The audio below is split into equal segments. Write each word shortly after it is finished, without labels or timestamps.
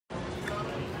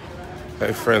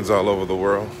Hey friends all over the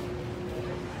world.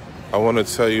 I want to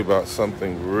tell you about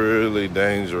something really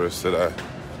dangerous that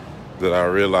I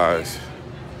realized.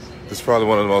 It's probably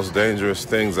one of the most dangerous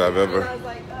things I've ever.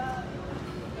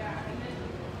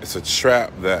 It's a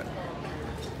trap that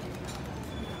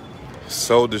is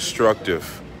so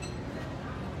destructive.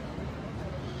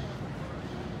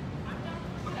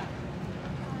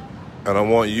 And I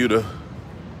want you to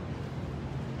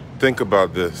think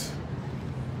about this.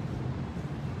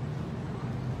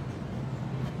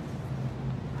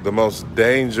 The most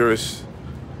dangerous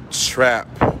trap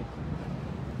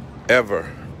ever.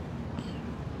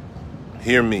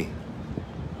 Hear me.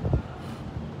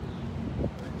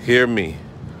 Hear me.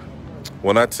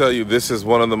 When I tell you this is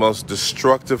one of the most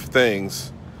destructive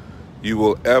things you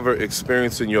will ever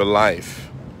experience in your life.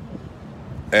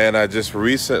 And I just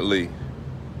recently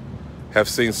have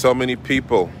seen so many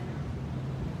people,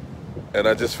 and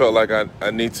I just felt like I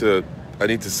need to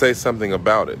say something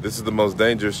about it. This is the most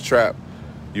dangerous trap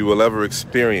you will ever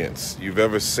experience, you've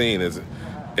ever seen. Is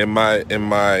in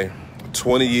my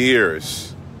 20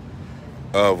 years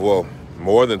of, well,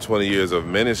 more than 20 years of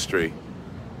ministry,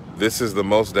 this is the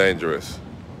most dangerous.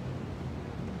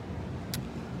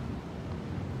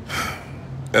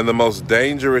 And the most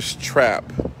dangerous trap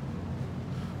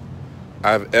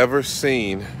I've ever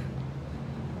seen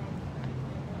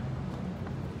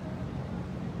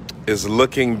is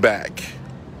looking back.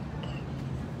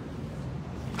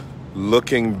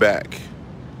 Looking back.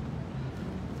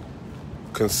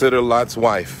 Consider Lot's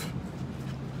wife.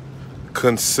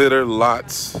 Consider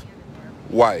Lot's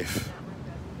wife.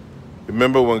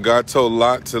 Remember when God told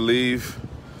Lot to leave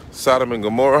Sodom and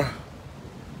Gomorrah?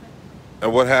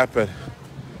 And what happened?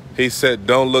 He said,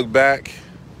 don't look back.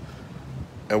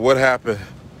 And what happened?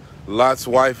 Lot's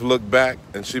wife looked back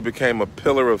and she became a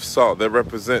pillar of salt that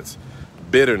represents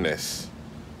bitterness.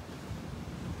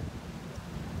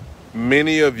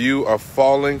 Many of you are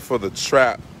falling for the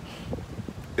trap.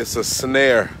 It's a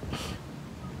snare.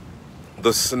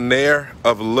 The snare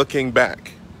of looking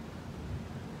back.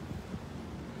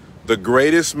 The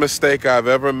greatest mistake I've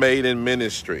ever made in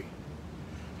ministry,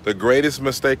 the greatest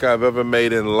mistake I've ever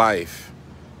made in life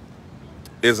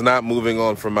is not moving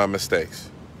on from my mistakes.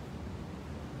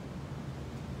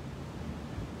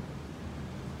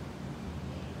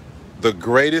 The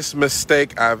greatest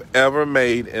mistake I've ever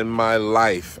made in my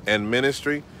life and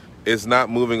ministry is not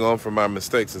moving on from my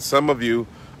mistakes. And some of you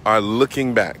are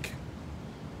looking back.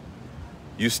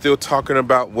 You're still talking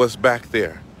about what's back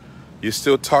there. You're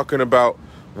still talking about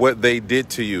what they did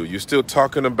to you. You're still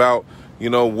talking about,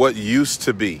 what used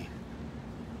to be.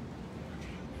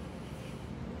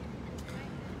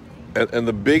 And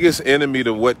the biggest enemy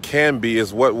to what can be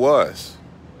is what was.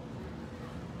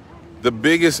 The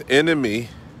biggest enemy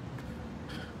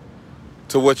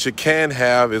to what you can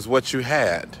have is what you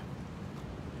had.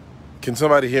 Can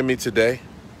somebody hear me today?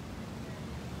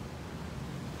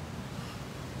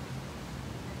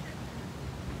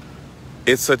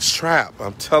 It's a trap.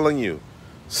 I'm telling you.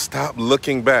 Stop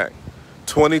looking back.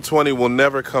 2020 will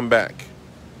never come back.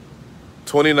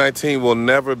 2019 will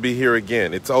never be here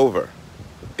again. It's over.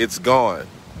 It's gone.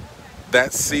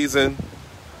 That season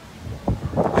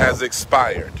has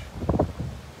expired.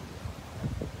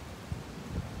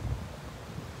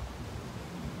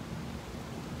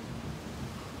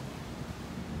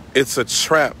 It's a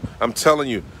trap. I'm telling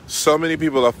you, so many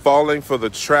people are falling for the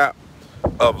trap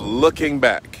of looking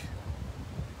back.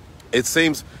 It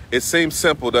seems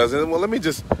simple, doesn't it? Well, let me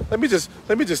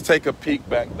just take a peek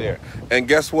back there. And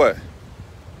guess what?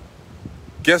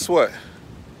 Guess what?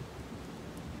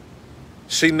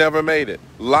 She never made it.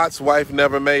 Lot's wife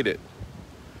never made it.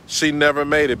 She never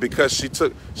made it because she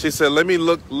said, let me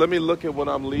look at what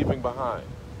I'm leaving behind.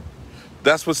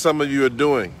 That's what some of you are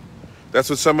doing. That's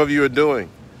what some of you are doing.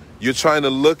 You're trying to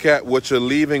look at what you're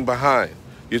leaving behind.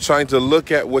 You're trying to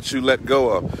look at what you let go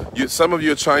of. Some of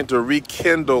you are trying to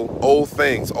rekindle old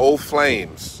things, old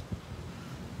flames,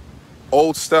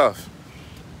 old stuff.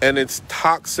 And it's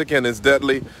toxic and it's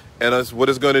deadly. And what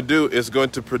it's going to do is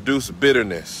going to produce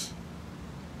bitterness.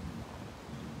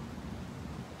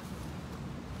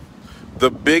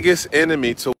 The biggest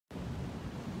enemy to...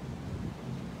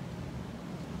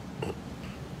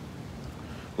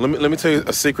 Let me tell you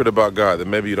a secret about God that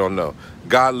maybe you don't know.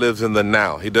 God lives in the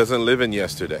now. He doesn't live in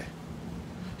yesterday.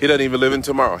 He doesn't even live in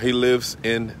tomorrow. He lives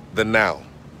in the now.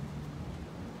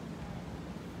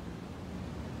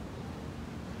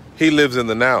 He lives in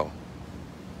the now.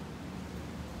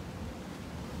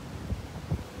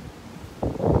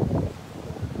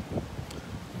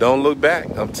 Don't look back.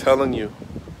 I'm telling you.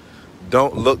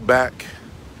 Don't look back.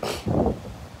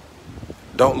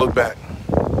 Don't look back.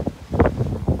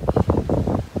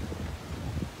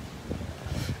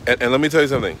 And let me tell you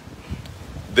something.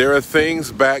 There are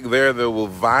things back there that will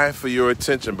vie for your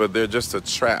attention, but they're just a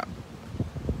trap.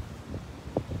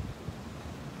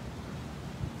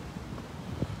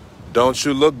 Don't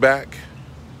you look back.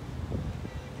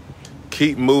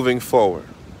 Keep moving forward.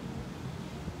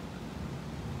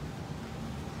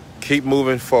 Keep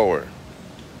moving forward.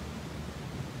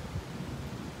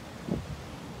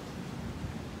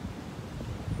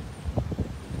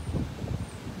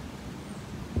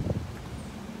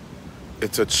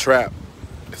 It's a trap.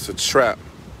 It's a trap.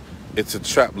 It's a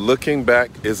trap. Looking back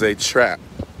is a trap.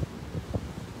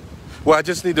 Well, I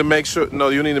just need to make sure. No,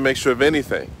 you need to make sure of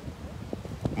anything.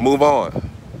 Move on.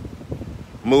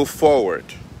 Move forward.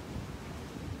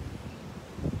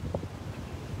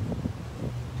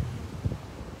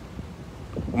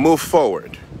 Move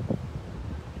forward.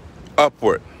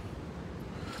 Upward.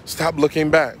 Stop looking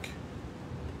back.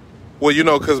 Well,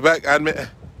 because back, I admit,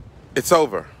 it's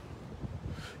over.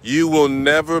 You will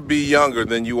never be younger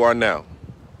than you are now.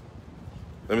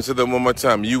 Let me say that one more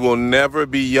time. You will never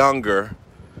be younger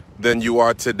than you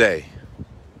are today.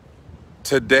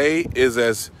 Today is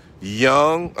as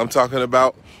young, I'm talking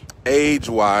about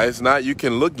age-wise, not you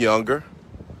can look younger.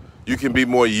 You can be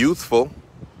more youthful.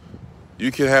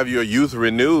 You can have your youth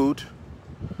renewed.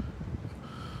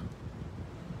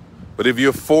 But if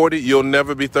you're 40, you'll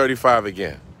never be 35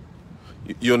 again.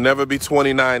 You'll never be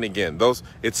 29 again.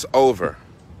 It's over.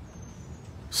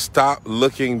 Stop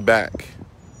looking back.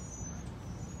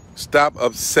 Stop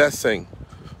obsessing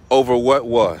over what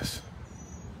was.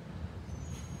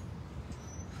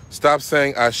 Stop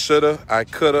saying, I shoulda, I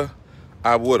coulda,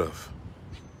 I woulda.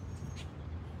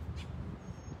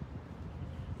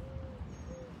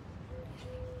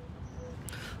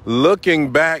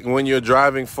 Looking back when you're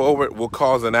driving forward will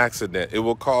cause an accident. It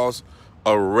will cause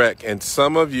a wreck. And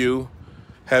some of you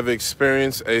have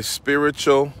experienced a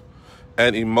spiritual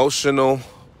and emotional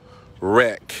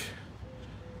wreck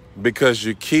because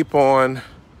you keep on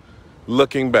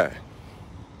looking back.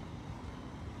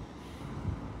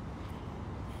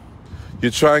 You're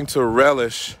trying to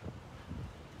relish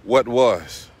what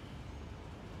was.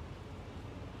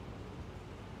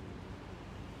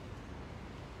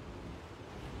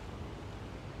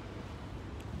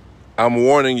 I'm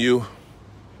warning you,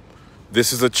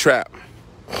 this is a trap.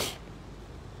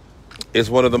 It's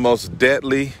one of the most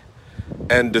deadly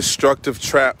and destructive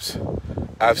traps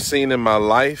I've seen in my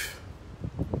life.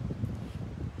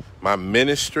 My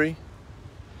ministry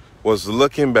was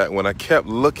looking back. When I kept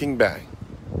looking back,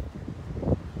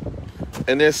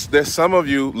 and there's some of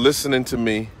you listening to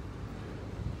me,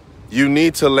 you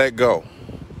need to let go.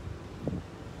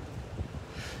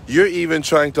 You're even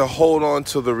trying to hold on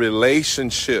to the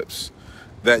relationships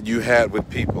that you had with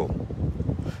people.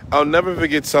 I'll never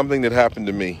forget something that happened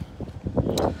to me.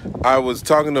 I was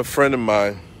talking to a friend of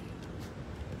mine,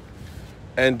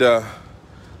 and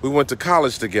we went to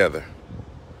college together.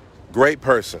 Great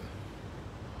person.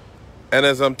 And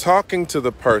as I'm talking to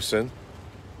the person,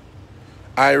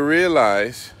 I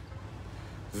realize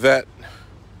that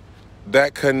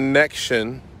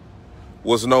connection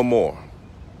was no more.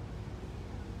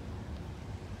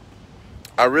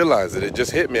 I realized it. It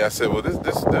just hit me. I said, well,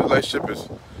 this relationship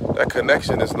that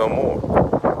connection is no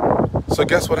more. So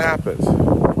guess what happens?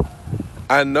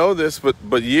 I know this,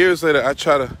 but years later, I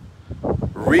try to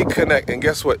reconnect, and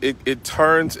guess what? It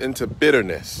turns into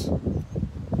bitterness.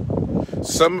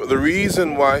 The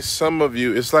reason why some of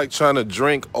you, it's like trying to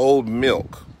drink old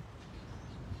milk.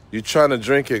 You're trying to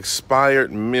drink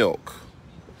expired milk.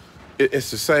 It's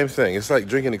the same thing. It's like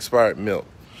drinking expired milk.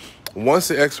 Once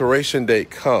the expiration date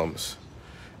comes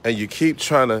and you keep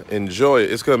trying to enjoy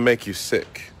it, it's going to make you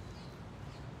sick.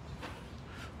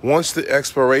 Once the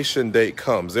expiration date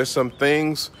comes, there's some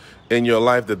things in your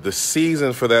life that the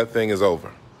season for that thing is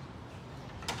over.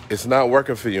 It's not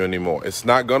working for you anymore. It's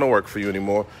not going to work for you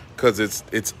anymore because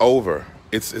it's over.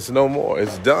 It's no more.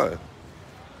 It's done.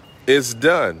 It's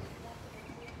done.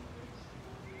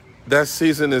 That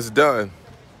season is done.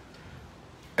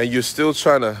 And you're still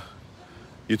trying to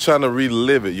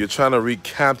relive it. You're trying to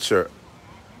recapture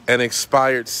an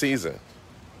expired season.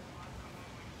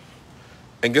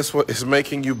 And guess what? It's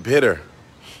making you bitter.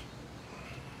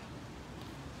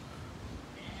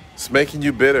 It's making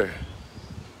you bitter.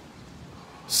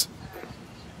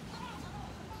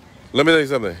 Let me tell you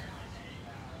something.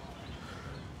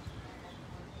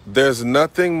 There's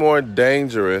nothing more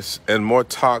dangerous and more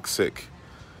toxic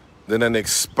than an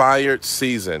expired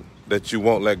season that you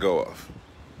won't let go of.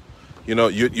 You know,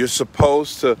 you're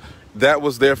supposed to, that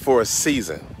was there for a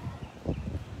season.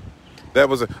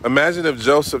 Imagine if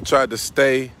Joseph tried to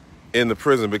stay in the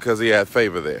prison because he had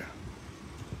favor there.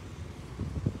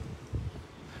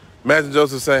 Imagine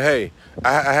Joseph saying, hey,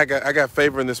 I got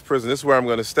favor in this prison. This is where I'm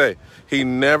going to stay. He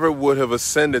never would have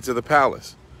ascended to the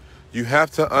palace. You have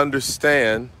to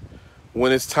understand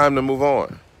when it's time to move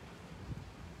on.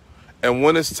 And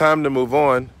when it's time to move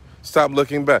on, stop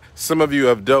looking back. Some of you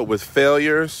have dealt with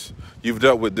failures. You've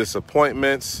dealt with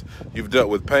disappointments. You've dealt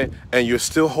with pain. And you're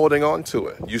still holding on to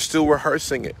it. You're still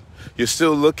rehearsing it. You're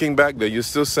still looking back there. You're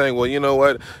still saying, well, you know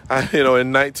what?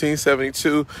 In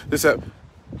 1972, this happened.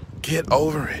 Get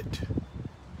over it.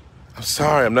 I'm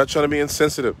sorry. I'm not trying to be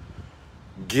insensitive.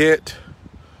 Get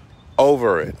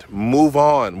over it. Move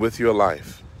on with your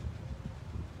life.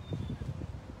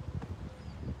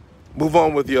 Move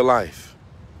on with your life.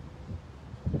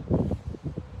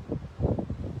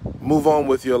 Move on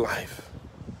with your life.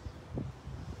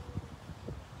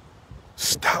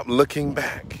 Stop looking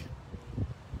back.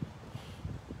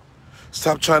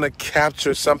 Stop trying to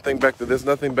capture something back there. There's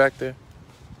nothing back there.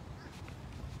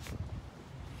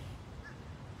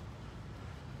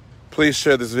 Please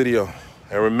share this video.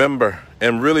 And remember,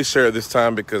 and really share it this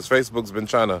time because Facebook's been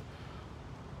trying to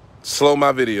slow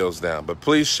my videos down. But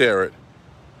please share it.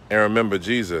 And remember,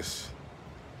 Jesus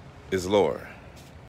is Lord.